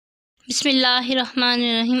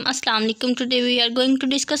Bismillahirrahmanirrahim. Assalamu alaikum. Today we are going to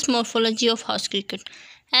discuss morphology of house cricket.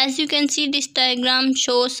 As you can see, this diagram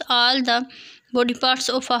shows all the body parts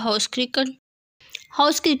of a house cricket.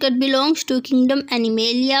 House cricket belongs to kingdom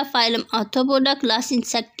Animalia, phylum Arthropoda, class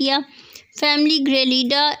Insectia, family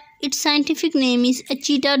Grelida. Its scientific name is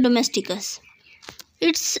Acheta domesticus.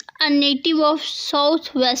 It's a native of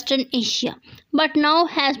southwestern Asia, but now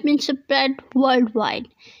has been spread worldwide.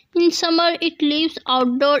 In summer, it lives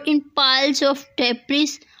outdoor in piles of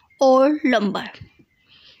debris or lumber.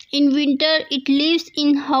 In winter, it lives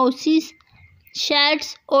in houses,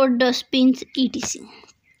 sheds, or dustbins, etc.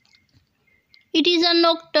 It is a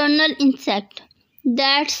nocturnal insect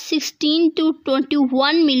that's 16 to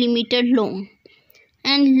 21 millimeter long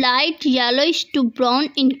and light yellowish to brown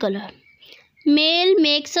in color. Male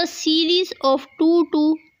makes a series of 2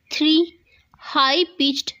 to 3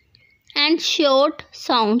 high-pitched and short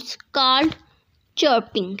sounds called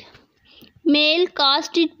chirping. Male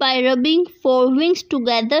casts it by rubbing forewings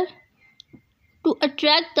together to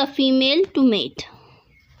attract the female to mate.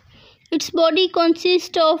 Its body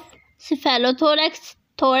consists of cephalothorax,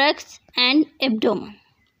 thorax, and abdomen.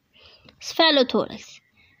 Cephalothorax.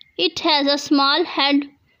 It has a small head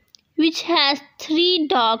which has 3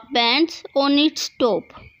 dark bands on its top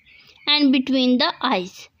and between the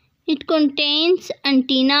eyes. It contains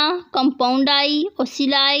antennae, compound eye,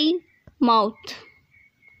 ocelli, mouth.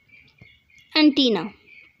 Antenna.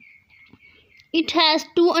 It has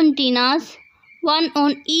 2 antennas, one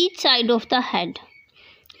on each side of the head.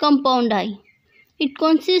 Compound eye. It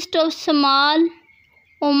consists of small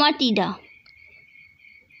omatida,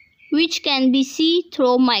 which can be seen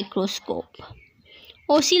through microscope.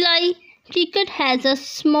 Ocelli. Cricket has a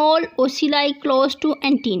small ocelli close to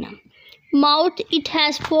antenna. Mouth. It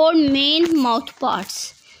has 4 main mouth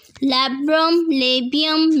parts: labrum,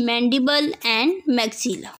 labium, mandible, and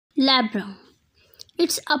maxilla. Labrum.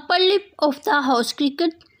 It's upper lip of the house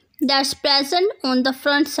cricket that's present on the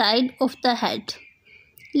front side of the head.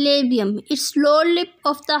 Labium. It's lower lip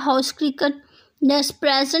of the house cricket that's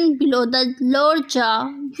present below the lower jaw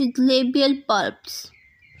with labial pulps.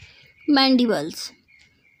 Mandibles.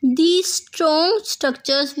 These strong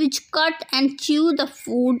structures which cut and chew the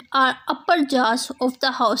food are upper jaws of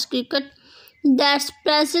the house cricket that's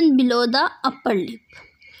present below the upper lip.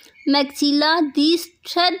 Maxilla. These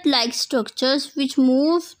thread-like structures which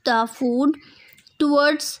move the food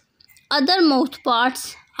towards other mouth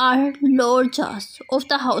parts are lower jaws of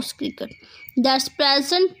the house cricket that's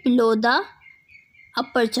present below the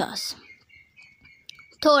upper jaws.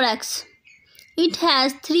 Thorax. It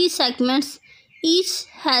has 3 segments. Each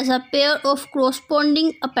has a pair of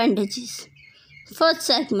corresponding appendages. First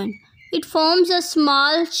segment. It forms a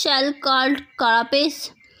small shell called carapace.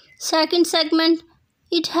 Second segment.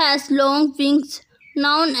 It has long wings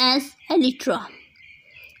known as elytra,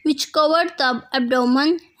 which cover the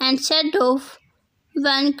abdomen and shed off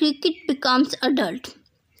when cricket becomes adult.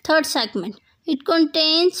 Third segment. It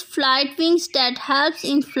contains flight wings that helps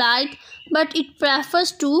in flight, but it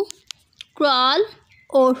prefers to crawl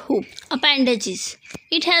or hoop. Appendages.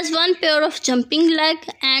 It has 1 pair of jumping legs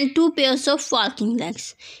and 2 pairs of walking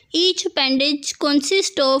legs. Each appendage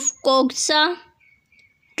consists of coxa,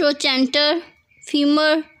 trochanter,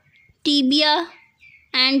 femur, tibia,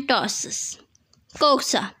 and tarsus.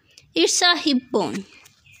 Coxa. It's a hip bone.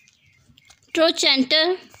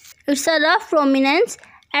 Trochanter. It's a rough prominence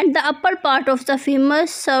at the upper part of the femur,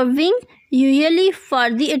 serving usually for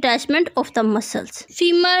the attachment of the muscles.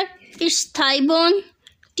 Femur. It's thigh bone.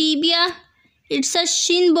 Tibia. It's a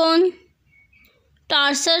shin bone.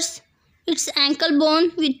 Tarsus. It's ankle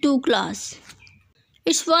bone with 2 claws.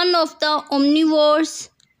 It's one of the omnivorous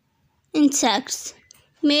insects.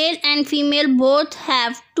 Male and female both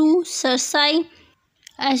have 2 cerci.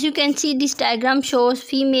 As you can see, this diagram shows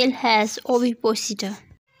female has ovipositor.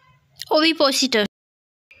 Ovipositor.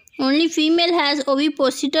 Only female has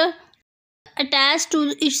ovipositor attached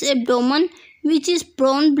to its abdomen, which is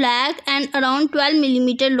brown black and around 12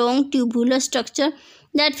 millimeter long tubular structure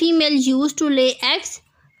that females use to lay eggs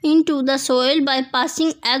into the soil by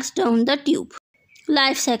passing eggs down the tube.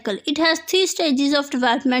 Life cycle. It has 3 stages of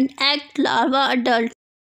development: egg, larva, adult.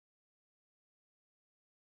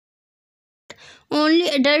 Only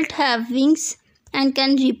adults have wings and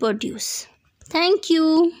can reproduce. Thank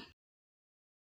you.